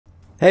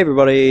Hey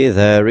everybody,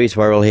 the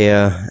Reswirl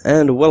here,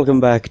 and welcome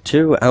back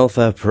to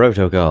Alpha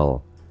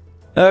Protocol.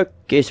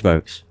 Okay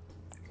smokes,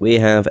 we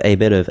have a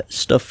bit of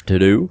stuff to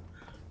do.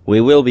 We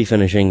will be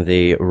finishing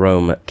the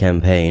Rome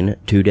campaign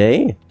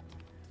today,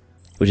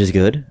 which is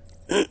good.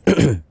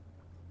 Okay,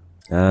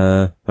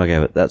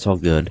 but that's all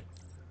good.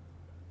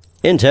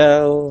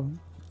 Intel!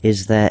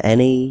 Is there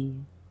any?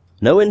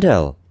 No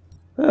intel!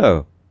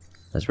 Oh,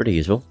 that's pretty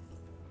useful.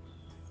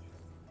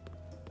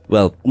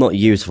 Well, not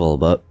useful,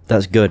 but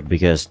that's good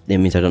because it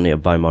means I don't need to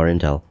buy more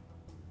intel.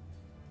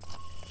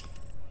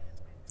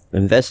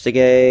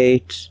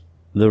 Investigate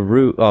the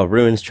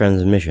ruins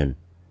transmission.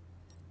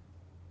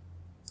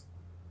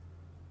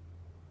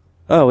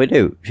 Oh, we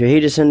do.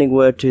 Shahid is sending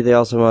word to the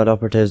Alsamad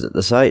operatives at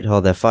the site.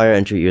 Hold their fire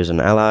and treat you as an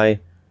ally.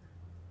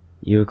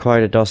 You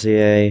acquired a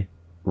dossier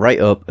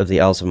write-up of the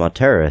Alsamad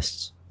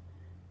terrorists.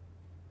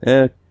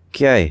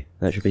 Okay,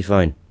 that should be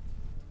fine.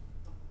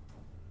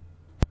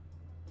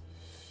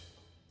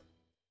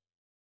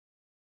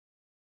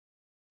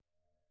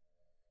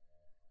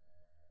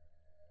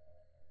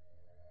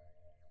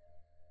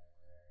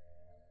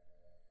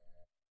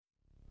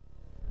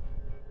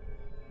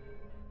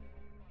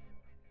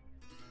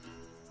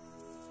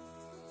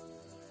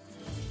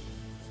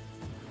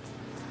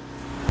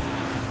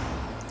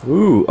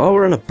 Ooh, oh,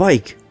 we're on a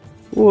bike!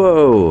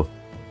 Whoa!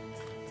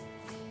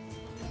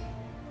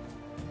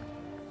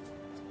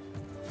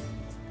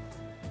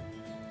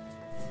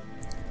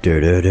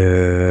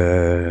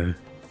 Da-da-da.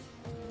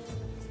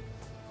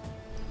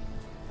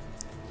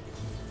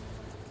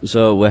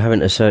 So, we're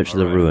having to search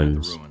the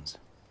ruins.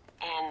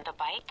 And the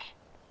bike?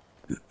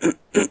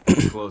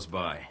 Close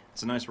by.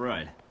 It's a nice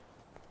ride.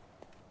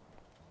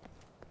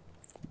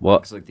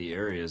 What? Looks like the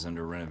area is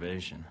under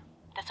renovation.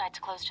 The site's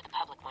closed to the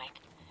public,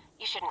 Mike.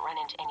 You shouldn't run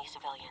into any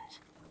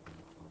civilians.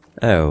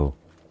 Oh.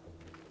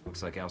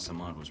 Looks like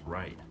Al-Samad was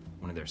right.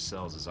 One of their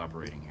cells is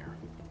operating here.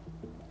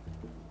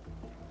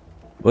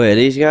 Wait, are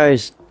these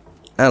guys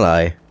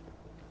ally?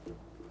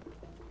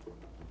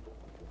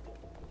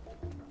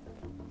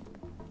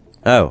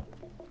 Oh.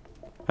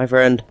 Hi,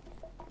 friend.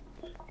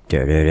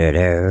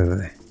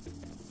 Da-da-da-da.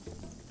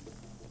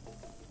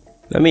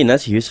 I mean,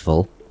 that's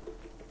useful.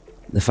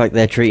 The fact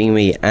they're treating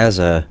me as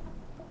an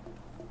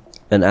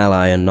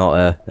ally and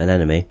not an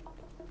enemy.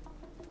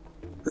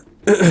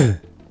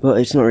 But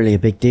it's not really a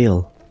big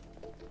deal.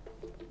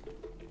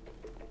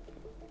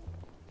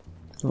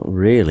 Not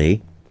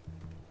really.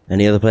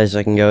 Any other places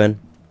I can go in?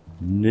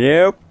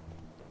 Nope.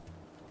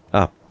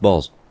 Ah,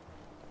 balls.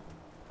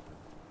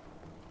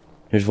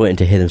 I'm just waiting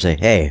to hear them say,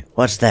 "Hey,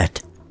 what's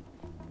that?"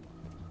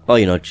 Or,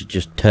 you know,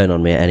 just turn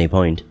on me at any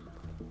point.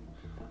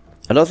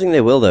 I don't think they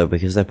will though,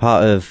 because they're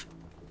part of...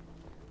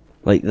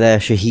 like, they're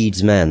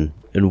Shahid's men,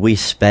 and we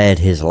spared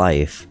his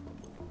life.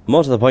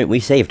 More to the point, we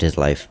saved his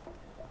life.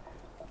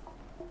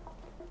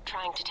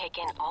 Trying to take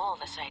in all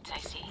the sights I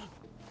see.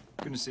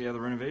 Good to see how the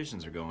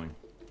renovations are going.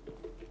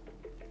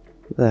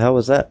 What the hell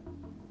was that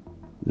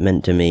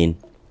meant to mean?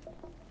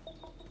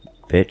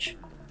 Bitch.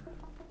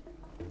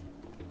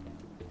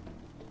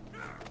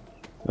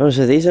 Oh,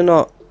 so these are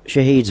not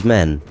Shahid's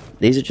men.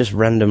 These are just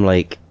random,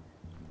 like...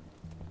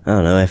 I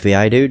don't know,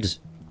 FBI dudes?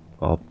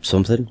 Or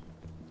something?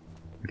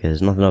 Okay,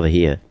 there's nothing over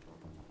here.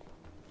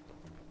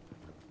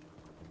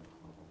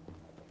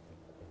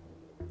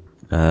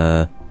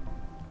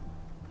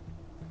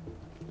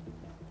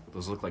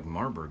 Those look like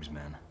Marburg's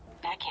men.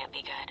 That can't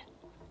be good.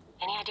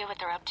 Any idea what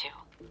they're up to?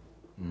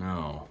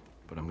 No,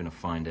 but I'm gonna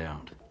find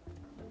out.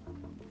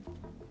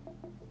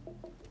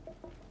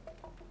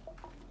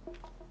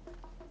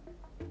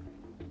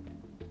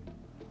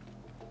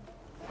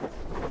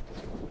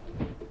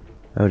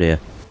 Oh dear.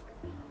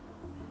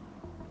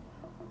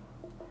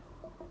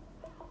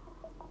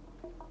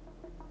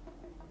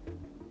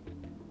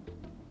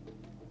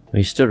 Well,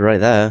 he stood right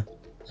there.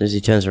 As soon as he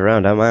turns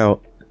around, I'm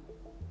out.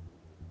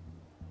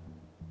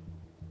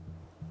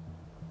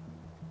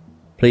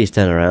 Please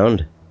turn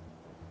around.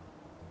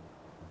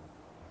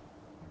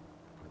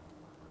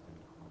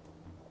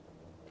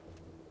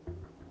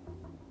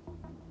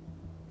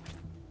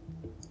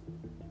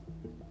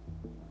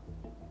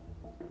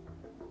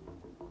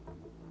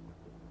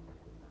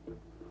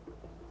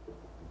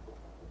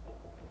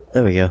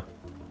 There we go.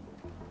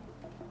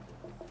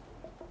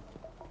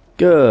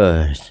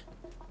 Good.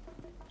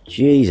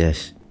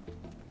 Jesus.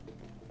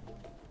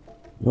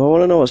 Well, I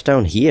want to know what's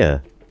down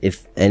here,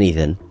 if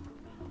anything.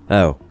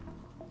 Oh.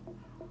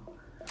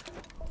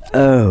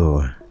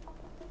 Oh.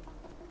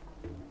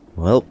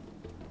 Well.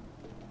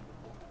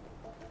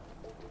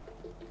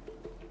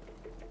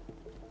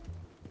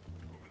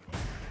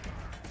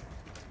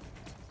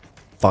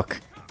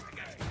 Fuck.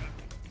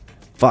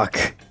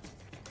 Fuck.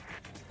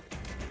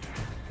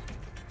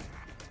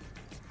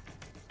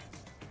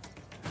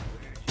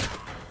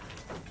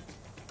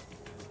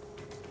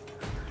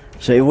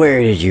 Say, where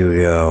did you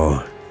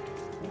go?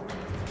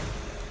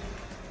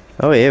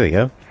 Oh, here we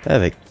go.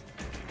 Perfect.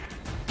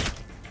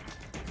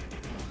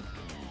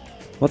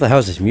 What the hell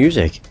is this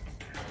music?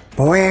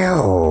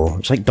 Wow!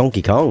 It's like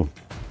Donkey Kong.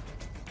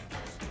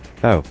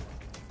 Oh.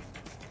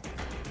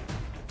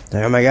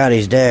 Oh my god,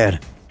 he's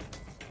dead.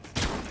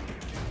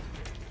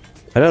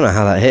 I don't know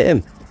how that hit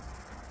him.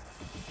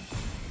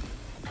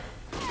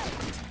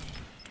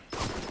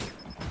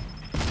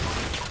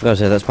 I gotta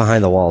say, that's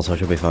behind the wall, so I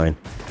should be fine.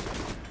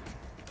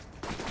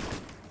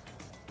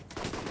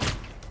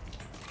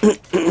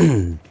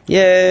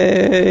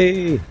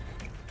 Yay!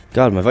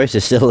 God, my voice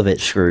is still a bit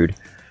screwed.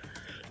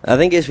 I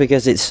think it's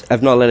because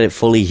I've not let it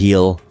fully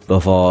heal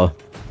before,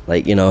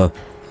 like, you know,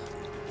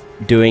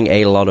 doing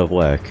a lot of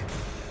work.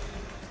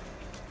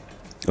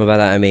 And by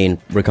that I mean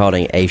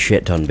recording a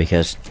shit ton,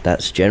 because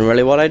that's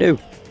generally what I do.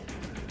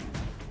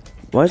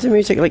 Why is the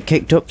music, like,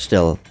 kicked up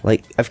still?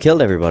 Like, I've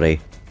killed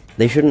everybody.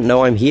 They shouldn't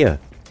know I'm here.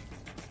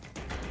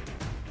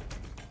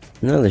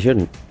 No, they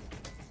shouldn't.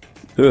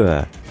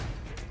 Ugh.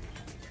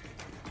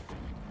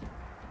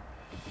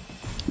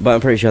 But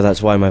I'm pretty sure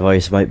that's why my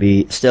voice might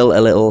be still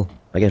a little,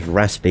 I guess,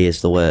 raspy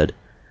is the word.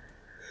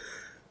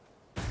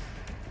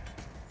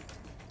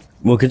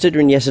 Well,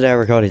 considering yesterday I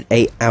recorded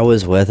 8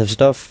 hours worth of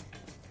stuff,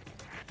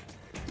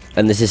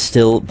 and this is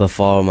still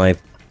before my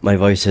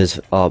voice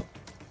is,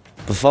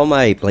 before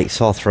my, like,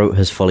 sore throat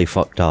has fully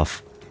fucked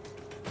off.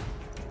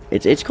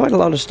 It's quite a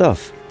lot of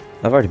stuff.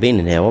 I've already been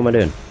in here, what am I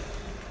doing?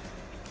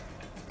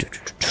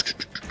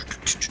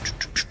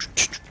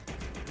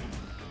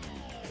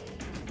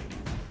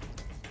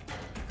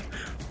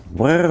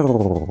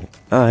 Wow.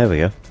 Oh, here we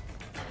go.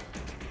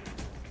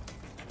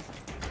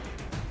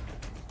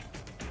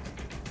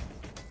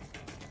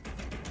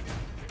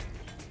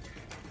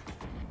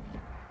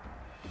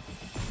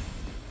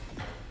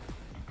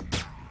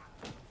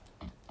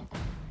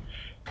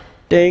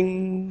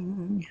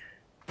 Ding.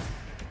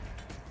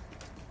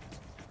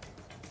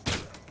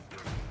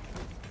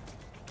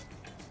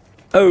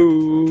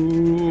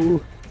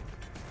 Oh.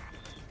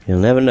 You'll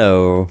never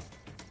know.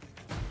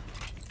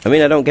 I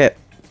mean, I don't get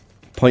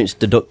points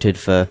deducted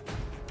for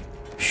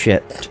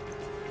shit.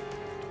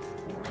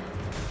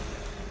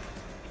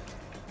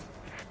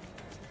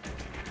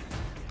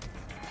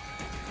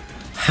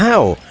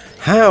 How?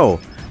 How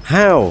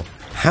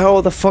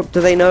the fuck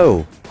do they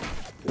know?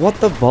 What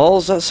the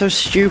balls? That's so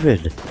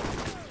stupid.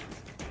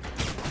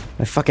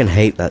 I fucking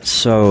hate that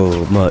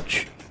so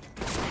much.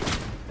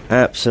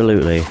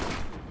 Absolutely.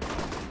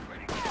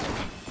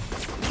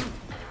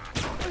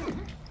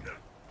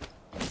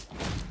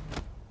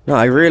 No,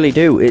 I really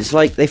do. It's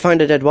like they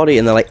find a dead body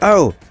and they're like,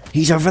 oh,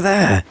 he's over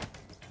there.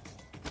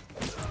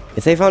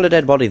 If they found a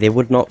dead body, they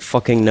would not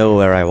fucking know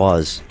where I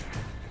was.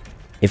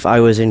 If I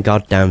was in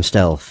goddamn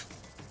stealth.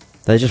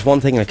 There's just one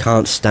thing I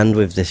can't stand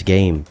with this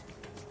game.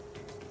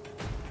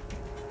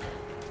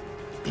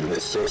 You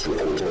must search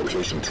the old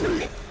location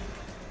tree.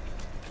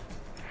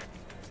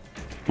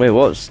 Wait,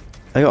 what's...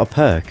 I got a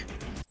perk.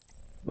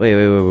 Wait.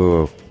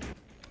 I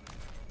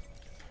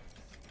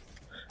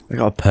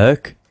got a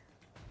perk?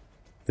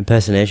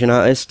 Impersonation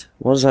artist?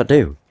 What does that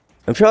do?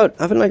 I'm sure...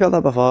 haven't I got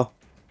that before?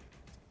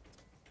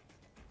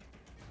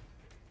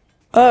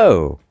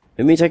 Oh!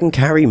 It means I can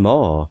carry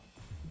more.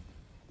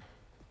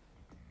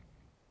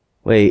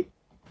 Wait.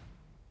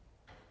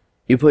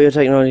 You put your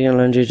technology and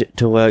language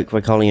to work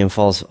by calling in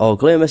false or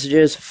clear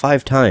messages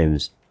 5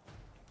 times.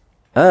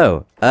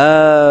 Oh.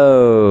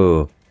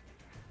 Oh!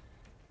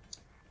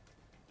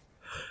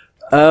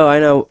 Oh,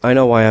 I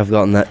know why I've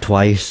gotten that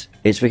twice.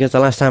 It's because the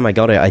last time I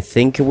got it, I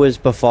think it was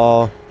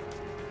before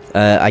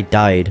I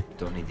died.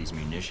 Don't need these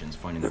munitions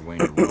finding their way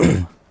into the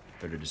room.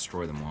 Better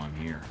destroy them while I'm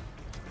here.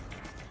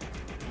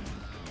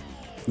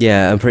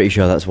 Yeah, I'm pretty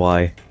sure that's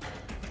why.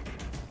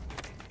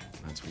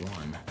 That's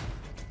one.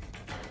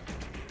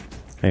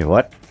 Hey,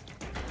 what?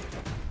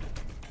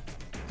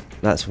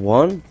 That's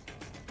one?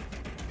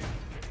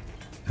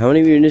 How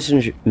many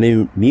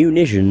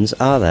munitions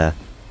are there?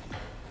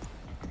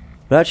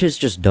 That shit's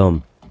just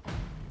dumb.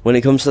 When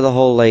it comes to the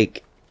whole,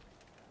 like...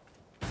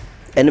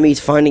 enemies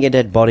finding a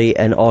dead body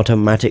and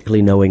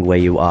automatically knowing where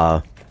you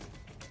are.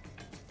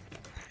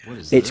 What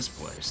is this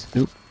place?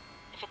 Nope.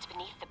 If it's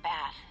beneath the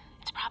bath,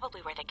 it's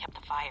probably where they kept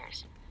the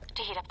fires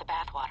to heat up the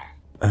bath water.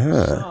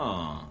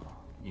 Ah. So,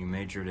 you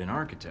majored in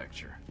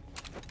architecture.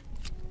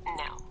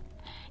 No.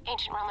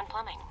 Ancient Roman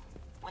plumbing,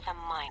 with a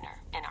minor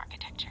in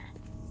architecture.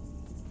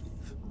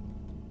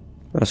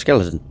 A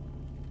skeleton.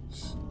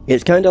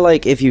 It's kind of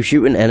like if you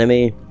shoot an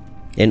enemy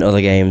in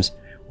other games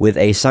with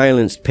a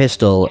silenced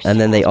pistol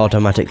and then they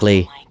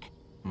automatically...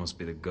 Must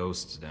be the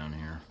ghosts down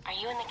here. Are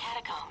you in the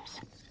catacombs?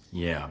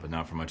 Yeah, but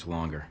not for much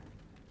longer.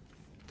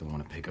 Don't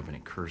want to pick up any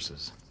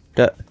curses.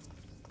 Yeah,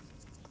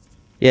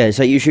 it's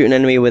like you shoot an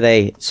enemy with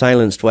a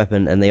silenced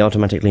weapon and they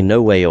automatically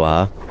know where you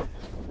are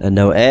and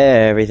know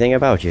everything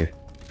about you.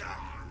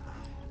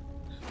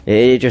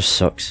 It just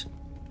sucks,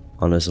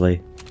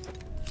 honestly.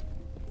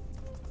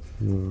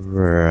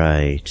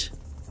 Right.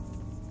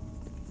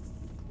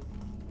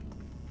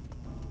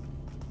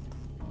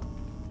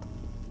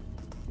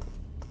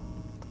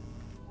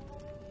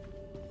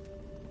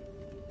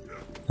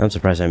 I'm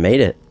surprised I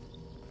made it.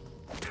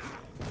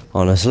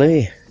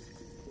 Honestly.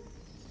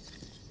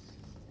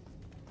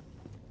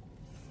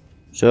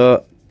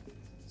 So...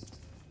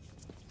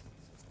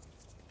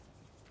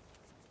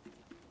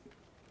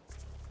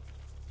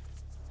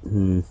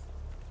 Oh,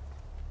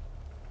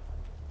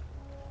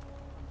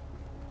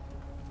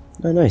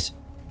 nice.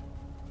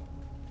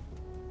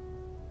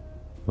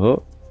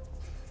 Oh.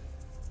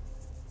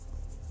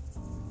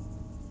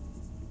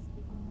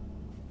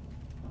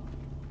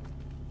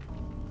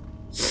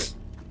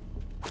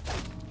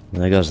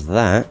 There goes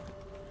that.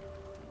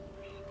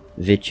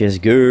 Which is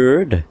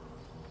good.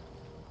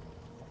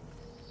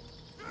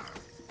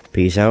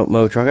 Peace out,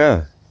 Mo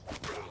Trucker.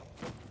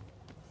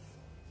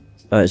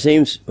 It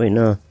seems... Wait,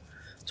 no.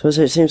 So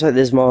it seems like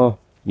there's more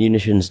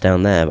munitions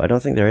down there, but I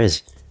don't think there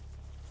is.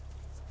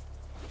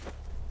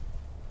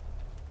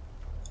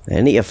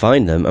 I need to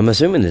find them. I'm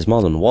assuming there's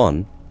more than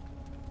one.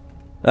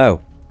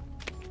 Oh.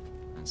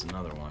 That's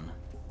another one.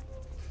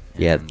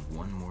 Yeah. And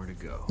one more to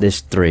go.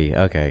 There's 3,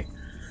 okay.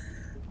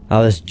 I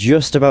was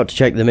just about to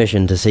check the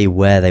mission to see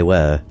where they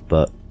were,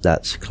 but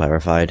that's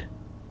clarified.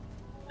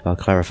 Well,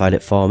 clarified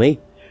it for me.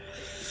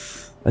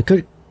 I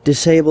could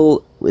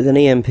disable with an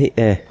EMP.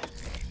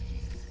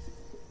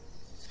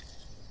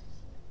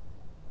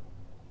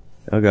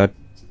 Oh god.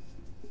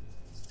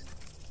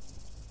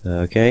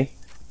 Okay.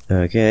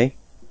 Okay.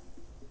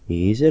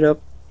 Ease it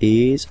up.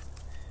 Ease.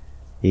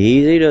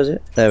 Easy does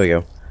it. There we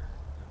go.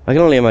 I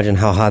can only imagine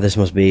how hard this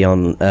must be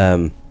on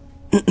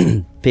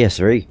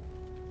PS3.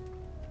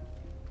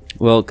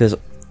 Well, because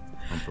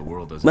the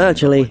world doesn't end up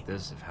actually, like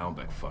this if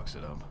Halbeck fucks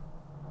it up.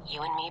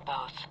 You and me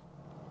both.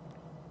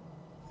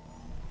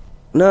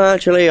 no,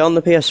 actually, on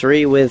the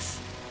PS3 with,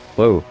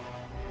 whoa,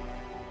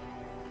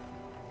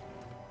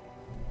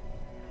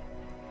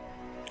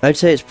 I'd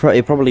say it's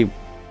probably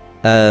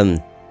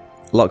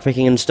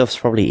lockpicking and stuff's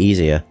probably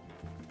easier,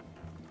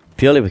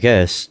 purely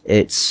because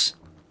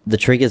the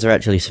triggers are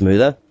actually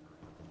smoother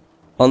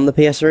on the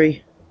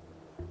PS3.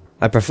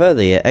 I prefer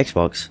the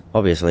Xbox,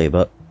 obviously,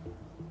 but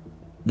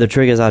the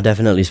triggers are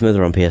definitely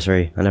smoother on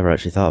PS3. I never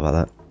actually thought about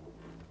that.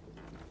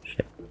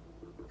 Shit.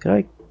 Can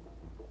I?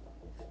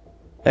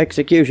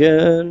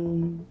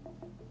 Execution!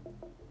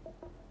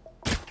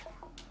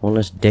 One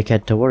less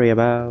dickhead to worry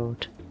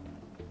about.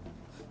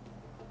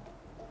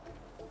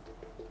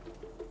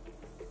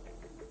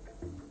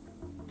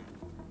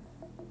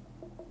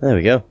 There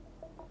we go.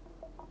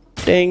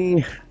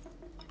 Ding!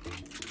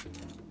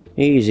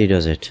 Easy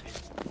does it.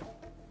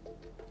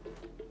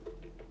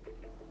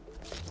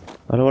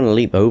 I don't want to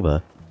leap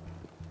over.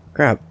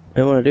 Crap, I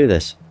don't want to do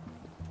this.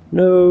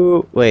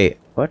 No, wait,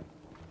 what?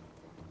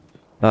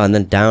 Oh, and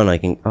then down I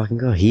can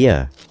go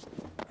here.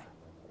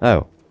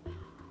 Oh.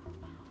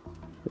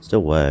 It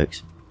still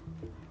works.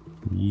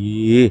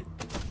 Yeah.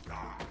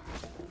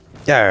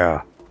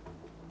 Yeah.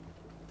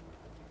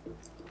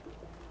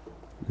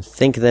 I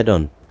think they're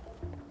done.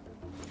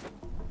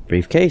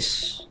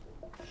 Briefcase.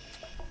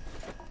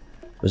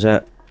 Was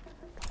that?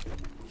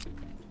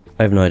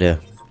 I have no idea.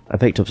 I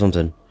picked up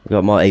something. I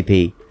got more AP.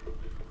 I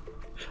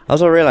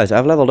also realised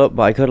I've leveled up,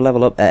 but I could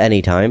level up at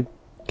any time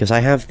because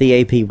I have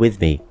the AP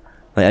with me.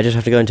 Like, I just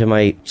have to go into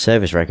my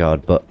service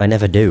record, but I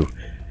never do.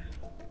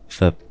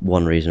 For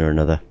one reason or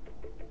another.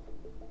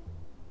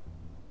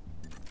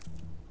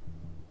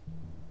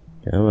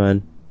 Come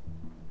on.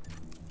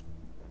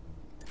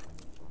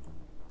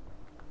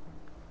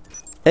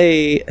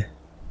 Hey!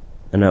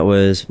 And that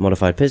was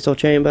modified pistol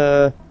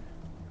chamber.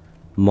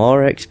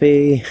 More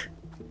XP.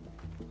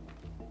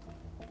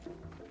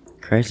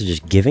 Christ, they're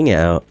just giving it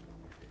out.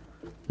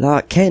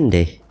 Like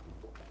candy.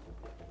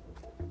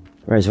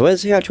 Right, so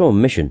where's the actual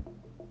mission?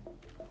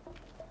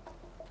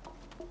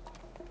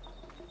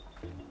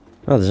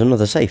 Oh, there's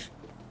another safe.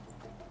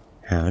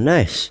 How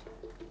nice.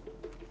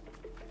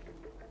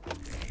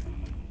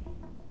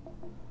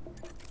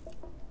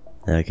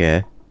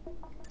 Okay.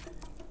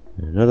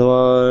 Another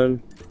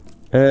one.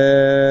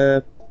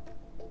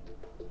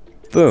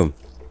 Boom.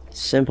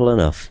 Simple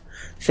enough.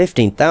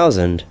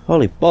 15,000?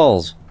 Holy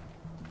balls.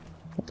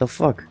 What the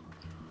fuck?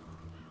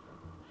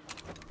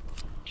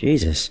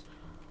 Jesus.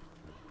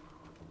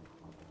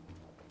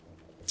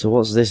 So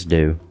what's this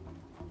do?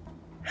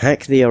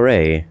 Hack the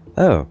array.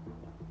 Oh.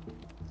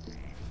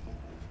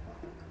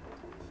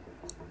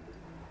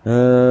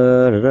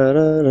 Oh,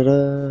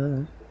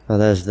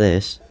 there's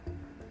this.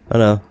 Oh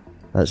no,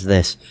 that's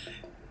this.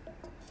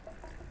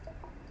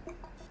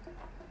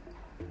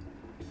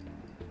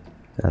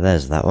 Now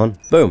there's that one.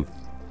 Boom.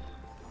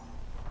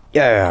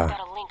 Yeah. I've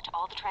got a link to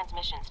all the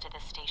transmissions to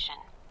this station,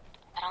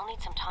 but I'll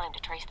need some time to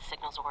trace the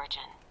signal's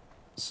origin.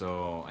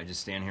 So, I just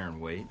stand here and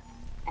wait?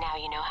 Now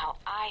you know how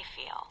I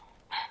feel.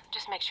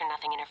 Just make sure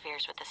nothing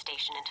interferes with the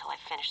station until I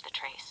finish the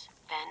trace.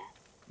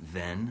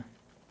 Then?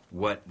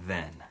 What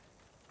then?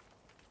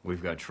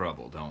 We've got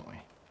trouble, don't we?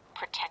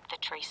 Protect the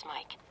trace,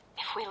 Mike.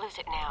 If we lose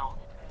it now...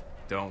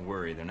 Don't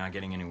worry, they're not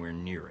getting anywhere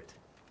near it.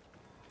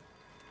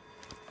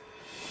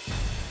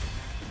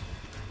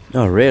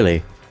 Oh,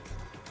 really?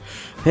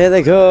 Here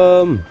they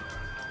come!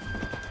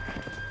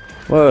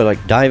 Whoa,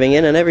 like diving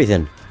in and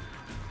everything.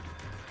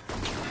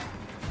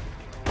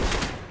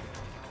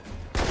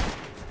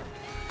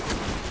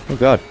 Oh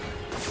god.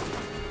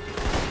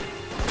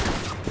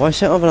 Why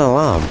set off an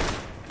alarm?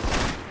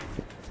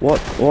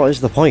 What is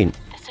the point?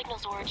 The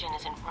signal's origin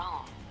is in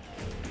Rome.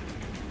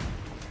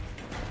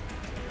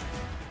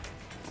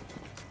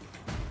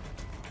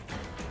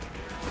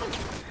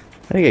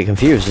 I get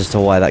confused as to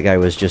why that guy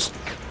was just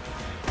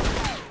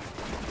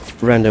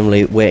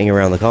randomly waiting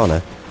around the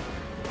corner.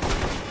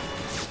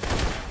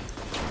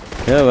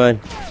 Come on.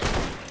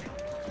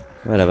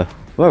 Whatever.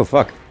 Whoa,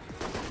 fuck.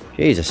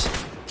 Jesus.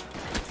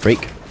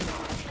 Freak.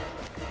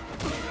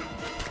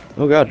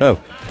 Oh god, no.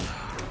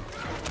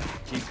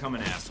 Keep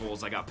coming,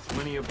 assholes. I got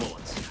plenty of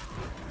bullets.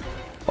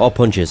 Or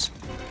punches.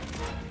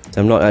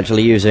 I'm not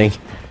actually using...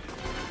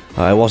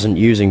 I wasn't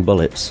using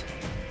bullets.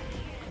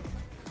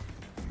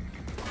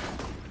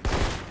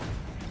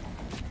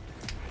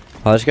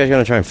 Oh, this guy's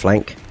gonna try and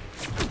flank.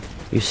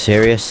 Are you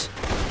serious?